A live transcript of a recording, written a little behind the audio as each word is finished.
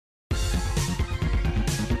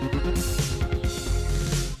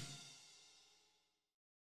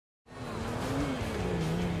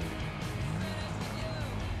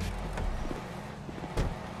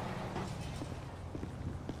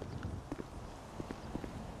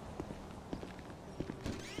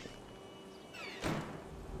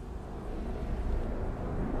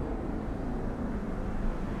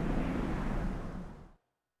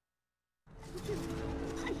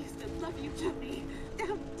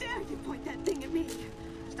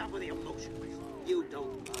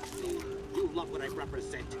love what I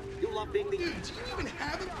represent. You love being the... Dude, do you even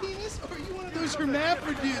have a penis? Or are you one of those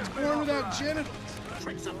hermaphrodites born without genitals?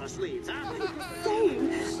 Tricks up our sleeves, huh?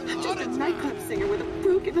 Saying, just a nightclub singer with a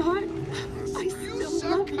broken heart. I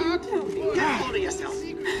still love you, Tony. Get hold of yourself.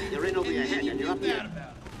 You're in over your head and you're up here.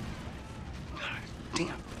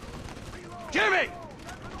 Damn. Jimmy!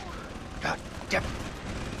 God damn it.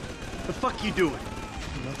 The fuck you doing?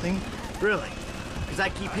 Nothing. Really? Because I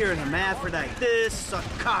keep hearing hermaphrodite this, a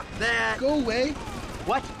cock that. Go away.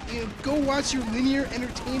 What? You know, go watch your linear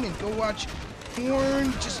entertainment. Go watch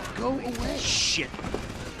porn. Just go away. Shit.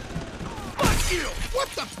 Fuck you! What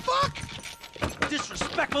the fuck?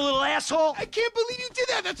 Disrespectful little asshole! I can't believe you did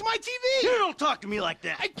that! That's my TV! You don't talk to me like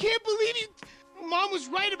that! I can't believe you... Mom was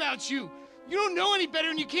right about you. You don't know any better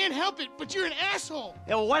and you can't help it, but you're an asshole.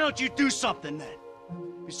 Yeah, well, why don't you do something then?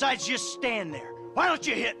 Besides just stand there. Why don't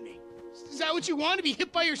you hit me? Is that what you want, to be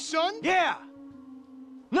hit by your son? Yeah!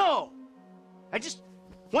 No! I just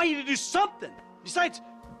want you to do something. Besides,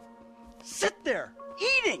 sit there,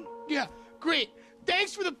 eating! Yeah, great.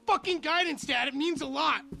 Thanks for the fucking guidance, Dad. It means a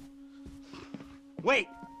lot. Wait.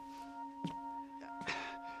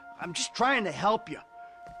 I'm just trying to help you.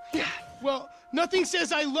 Yeah, well, nothing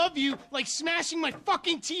says I love you like smashing my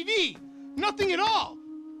fucking TV. Nothing at all.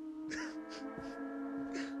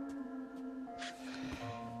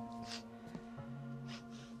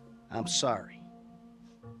 I'm sorry.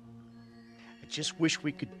 I just wish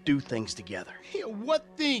we could do things together. Yeah, what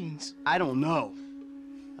things? I don't know.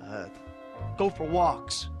 Go for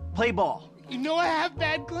walks, play ball. You know I have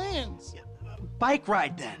bad glands. Bike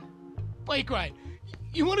ride then. Bike ride.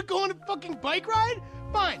 You want to go on a fucking bike ride?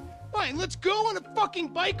 Fine, fine, let's go on a fucking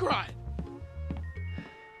bike ride.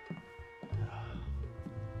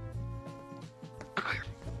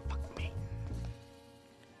 Fuck me.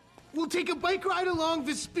 We'll take a bike ride along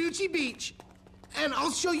Vespucci Beach, and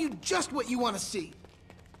I'll show you just what you want to see.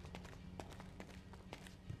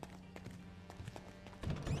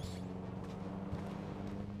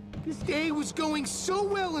 This day was going so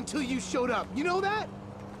well until you showed up. You know that?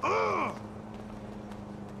 Ugh!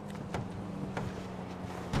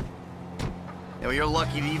 Yeah, well, you're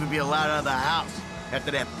lucky to even be allowed out of the house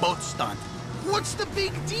after that boat stunt. What's the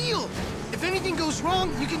big deal? If anything goes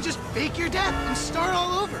wrong, you can just fake your death and start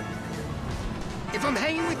all over. If I'm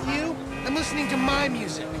hanging with you, I'm listening to my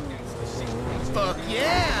music. Fuck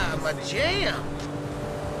yeah, I'm a jam.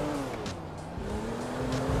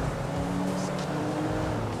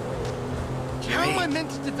 How am I meant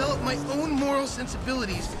to develop my own moral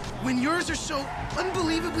sensibilities when yours are so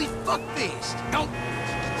unbelievably fuck-faced? Don't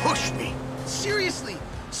push me. Seriously,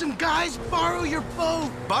 some guys borrow your boat.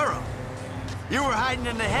 Borrow? You were hiding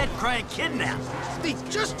in the head crying kidnapped. They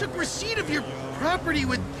just took receipt of your property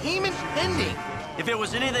with payment pending. If it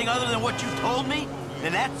was anything other than what you told me,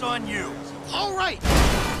 then that's on you. All right.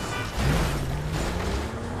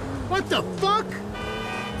 What the fuck?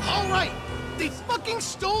 All right. They fucking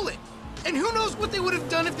stole it. And who knows what they would have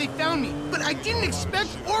done if they found me. But I didn't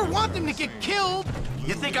expect or want them to get killed.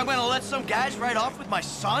 You think I'm gonna let some guys ride off with my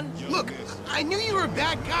son? Look, I knew you were a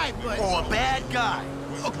bad guy, but... Oh, a bad guy.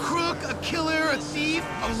 A crook, a killer, a thief,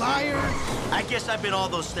 a liar. I guess I've been all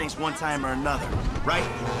those things one time or another, right?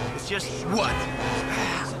 It's just... What?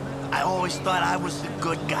 I always thought I was the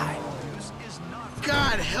good guy.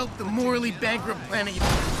 God help the morally bankrupt planet.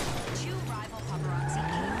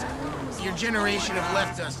 Your generation have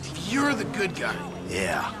left us. You're the good guy.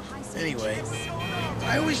 Yeah. Anyway,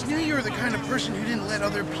 I always knew you were the kind of person who didn't let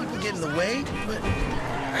other people get in the way, but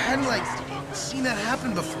I hadn't, like, seen that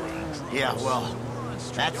happen before. Yeah, well,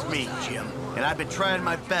 that's me, Jim. And I've been trying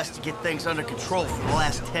my best to get things under control for the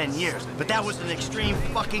last 10 years. But that was an extreme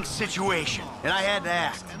fucking situation, and I had to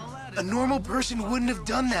act. A normal person wouldn't have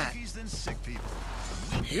done that.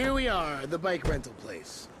 Here we are, the bike rental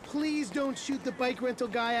place. Please don't shoot the bike rental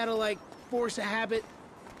guy out of, like, force of habit.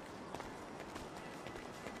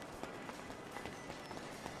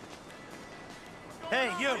 Hey,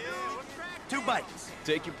 you! 2 bikes.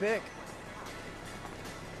 Take your pick.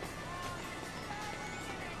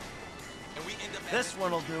 This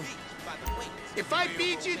one'll do. If I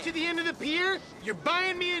beat you to the end of the pier, you're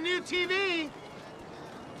buying me a new TV.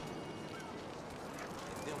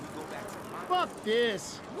 Fuck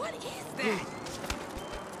this. What is that?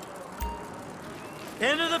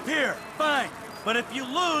 End of the pier, fine. But if you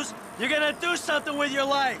lose, you're gonna do something with your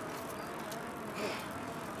life.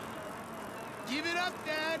 Give it up,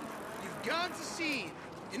 Dad. You've gone to sea.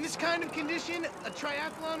 In this kind of condition, a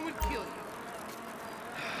triathlon would kill you.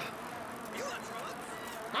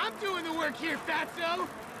 I'm doing the work here, fatso.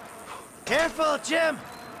 Careful, Jim.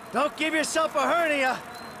 Don't give yourself a hernia.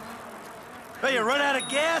 Oh, you run out of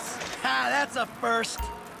gas? Ha, that's a first.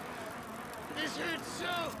 This hurts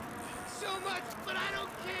so much, but I don't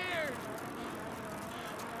care.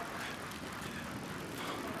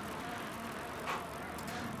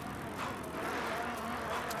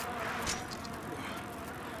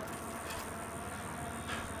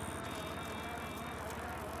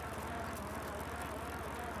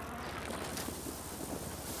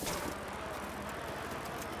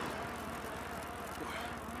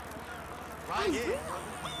 Right here.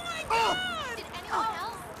 Did anyone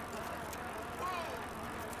else?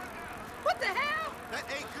 What the hell? That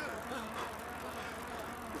ain't good.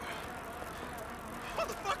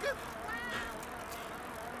 Motherfucker!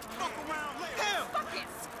 Fuck around later. Hell! Fucking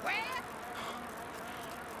square.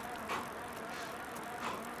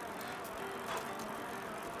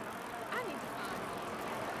 I need to find.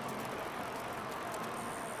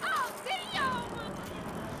 Oh, video!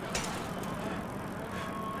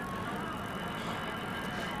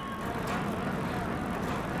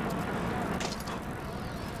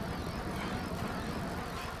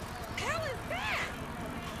 Hell is that?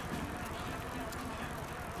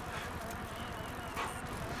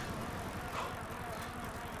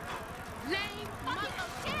 Lame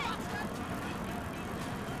motherfucker!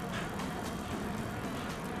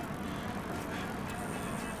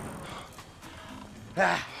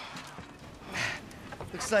 Ah.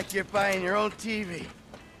 Looks like you're buying your own TV.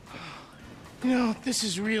 You know, this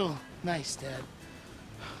is real nice, Dad.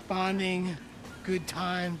 Bonding, good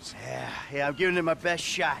times. Yeah, I'm giving it my best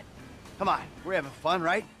shot. Come on, we're having fun,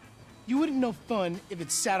 right? You wouldn't know fun if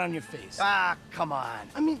it sat on your face. Ah, come on.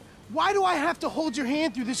 I mean, why do I have to hold your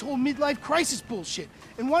hand through this whole midlife crisis bullshit?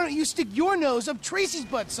 And why don't you stick your nose up Tracy's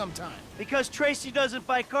butt sometime? Because Tracy doesn't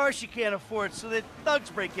buy cars she can't afford, so that thugs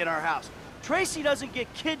break in our house. Tracy doesn't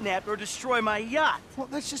get kidnapped or destroy my yacht. Well,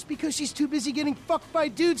 that's just because she's too busy getting fucked by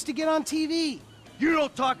dudes to get on TV. You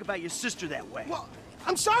don't talk about your sister that way. Well,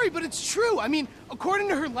 I'm sorry, but it's true. I mean, according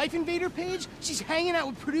to her Life Invader page, she's hanging out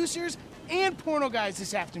with producers and porno guys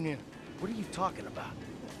this afternoon. What are you talking about?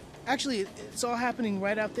 Actually, it's all happening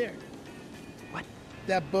right out there. What?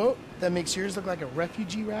 That boat that makes yours look like a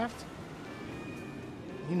refugee raft?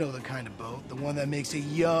 You know the kind of boat, the one that makes a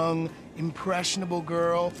young, impressionable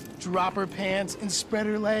girl drop her pants and spread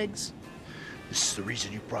her legs. This is the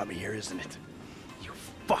reason you brought me here, isn't it? You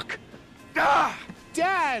fuck. Ah!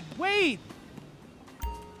 Dad, wait!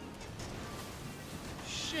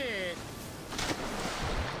 Shit.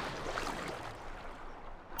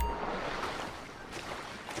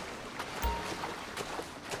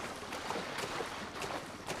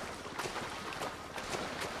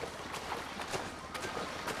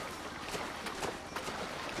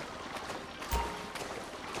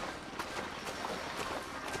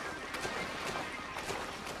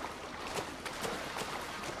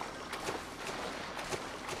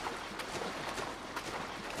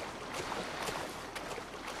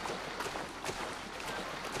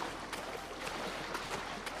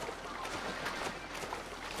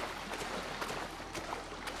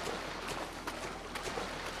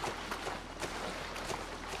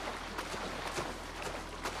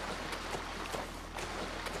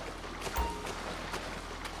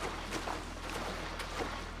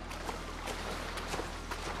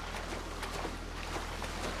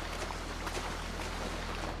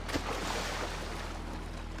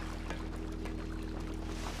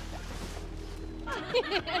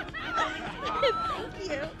 Thank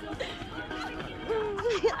you.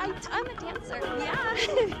 I'm a dancer, yeah.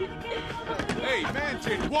 Hey, man,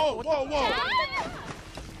 whoa, whoa, whoa! Dad?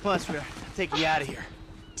 Come on, sweetheart. Take me out of here.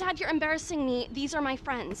 Dad, you're embarrassing me. These are my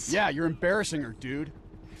friends. Yeah, you're embarrassing her, dude.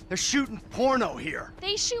 They're shooting porno here.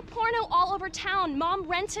 They shoot porno all over town. Mom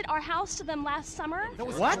rented our house to them last summer. That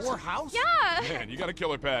was What? your house? Yeah. Man, you got a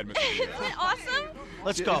killer pad, Mr. Isn't it awesome?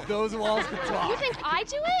 Let's go. Those walls could talk. You think I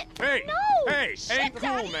do it? Hey! No! Hey! Shit, Ain't cool,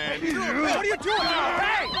 Daddy. man. What are you doing?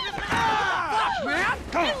 Hey! Fuck, man!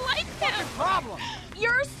 I like him. Problem.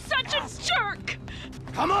 You're such a jerk.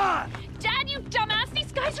 Come on! Dad, you dumbass.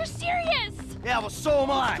 These guys are serious. Yeah, well, so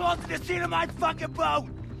am I. Go to the scene of my fucking boat.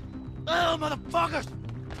 Oh, motherfuckers!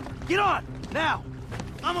 Get on, now!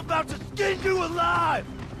 I'm about to skin you alive!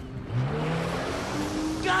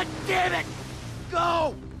 God damn it!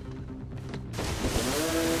 Go!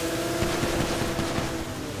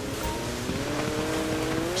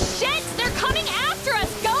 Shit! They're coming after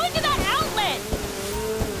us! Go into that outlet!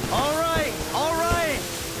 All right, all right!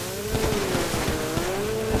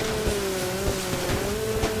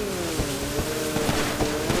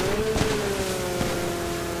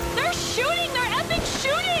 They're shooting! They're effing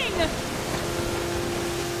shooting!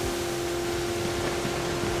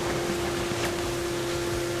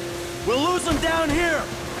 We'll lose them down here.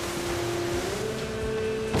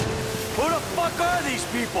 Who the fuck are these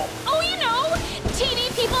people? Oh, you know,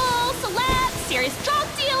 TV people, celebs, serious drug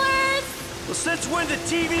dealers. Well, since when did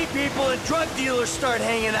TV people and drug dealers start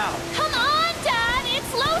hanging out? Come on, Dad,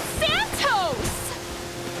 it's Los Santos.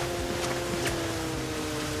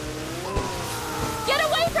 Get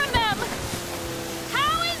away from them.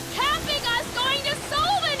 How is camping us going to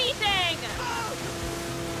solve anything?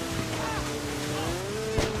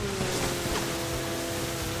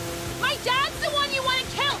 My dad's the one you want to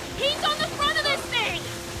kill. He's on the front of this thing.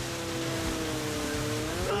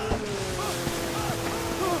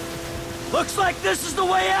 Looks like this is the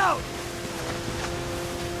way out.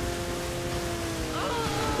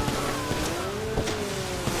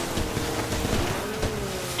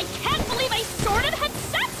 I can't believe I sort of had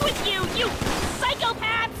sex with you, you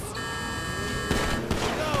psychopaths!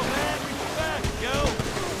 Go, man, we back, yo.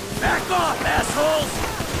 Back off, assholes!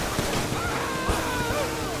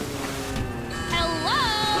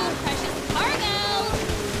 Hello, precious cargo!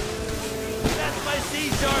 That's my sea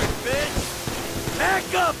shark, bitch!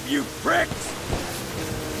 Back up, you pricks!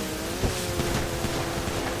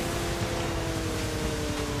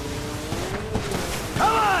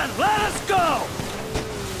 Come on, let us go!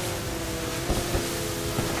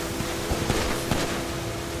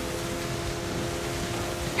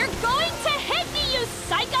 You're going to hit me, you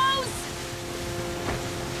psychos!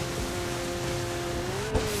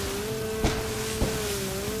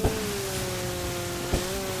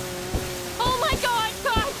 Oh my God,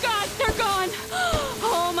 God, they're gone!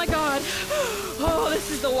 Oh my God. Oh, this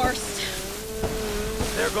is the worst.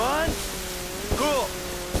 They're gone? Cool.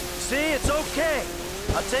 See, it's okay.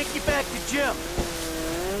 I'll take you back to Jim.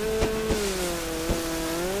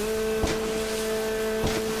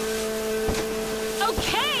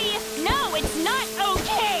 Okay? No, it's not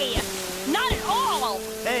okay. Not at all.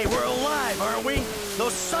 Hey, we're alive, aren't we?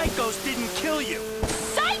 Those psychos didn't kill you.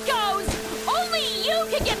 Psychos! Only you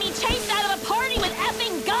could get me chased out of a party with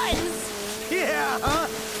effing guns! Yeah, huh?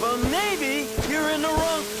 Well, maybe you're in the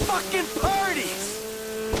wrong fucking parties.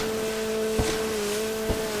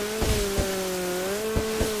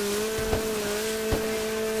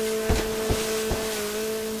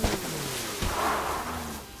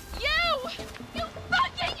 You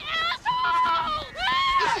fucking asshole!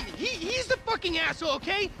 Ah! Listen, he's the fucking asshole,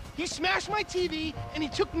 okay? He smashed my TV and he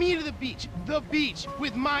took me to the beach. The beach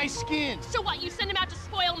with my skin. So what, you sent him out to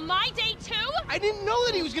spoil my day too? I didn't know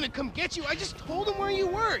that he was gonna come get you. I just told him where you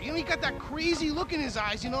were. You know, he got that crazy look in his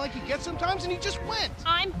eyes, you know, like he gets sometimes, and he just went.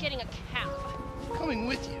 I'm getting a cab. Coming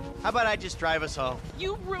with you. How about I just drive us home?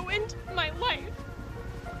 You ruined my life.